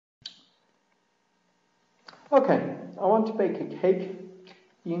Okay, I want to bake a cake.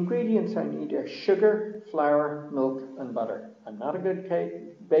 The ingredients I need are sugar, flour, milk, and butter. I'm not a good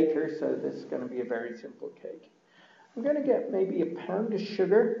cake baker, so this is going to be a very simple cake. I'm going to get maybe a pound of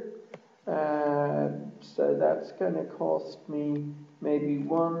sugar, so that's going to cost me maybe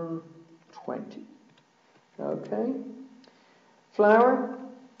 $1.20. Okay. Flour,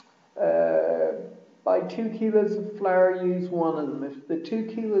 buy 2 kilos of flour, use 1 of them. If the 2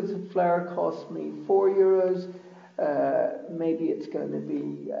 kilos of flour cost me €4, maybe it's going to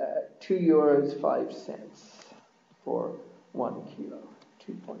be €2.05 for 1 kilo,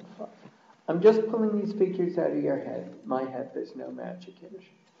 2.5. I'm just pulling these figures out of your head. My head, there's no magic in it.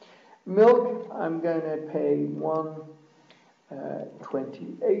 Milk, I'm going to pay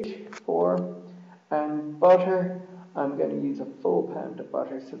 $1.28 for, and butter, I'm going to use a full pound of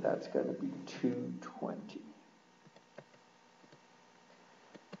butter, so that's going to be $2.20.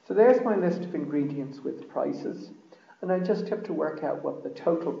 So there's my list of ingredients with prices, and I just have to work out what the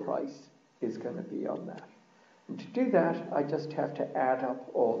total price is going to be on that. And to do that, I just have to add up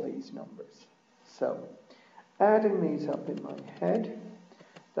all these numbers. So, adding these up in my head,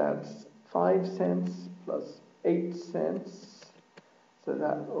 that's 5 cents plus 8 cents, so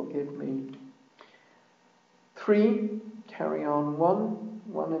that will give me 3, carry on 1,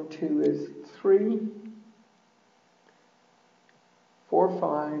 1 and 2 is 3, 4,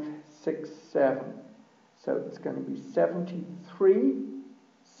 5, 6, 7. So it's going to be 73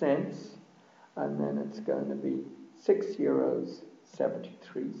 cents, and then it's going to be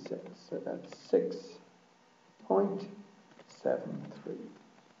 €6.73. So that's 6.73.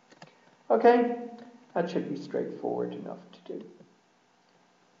 Okay, that should be straightforward enough to do.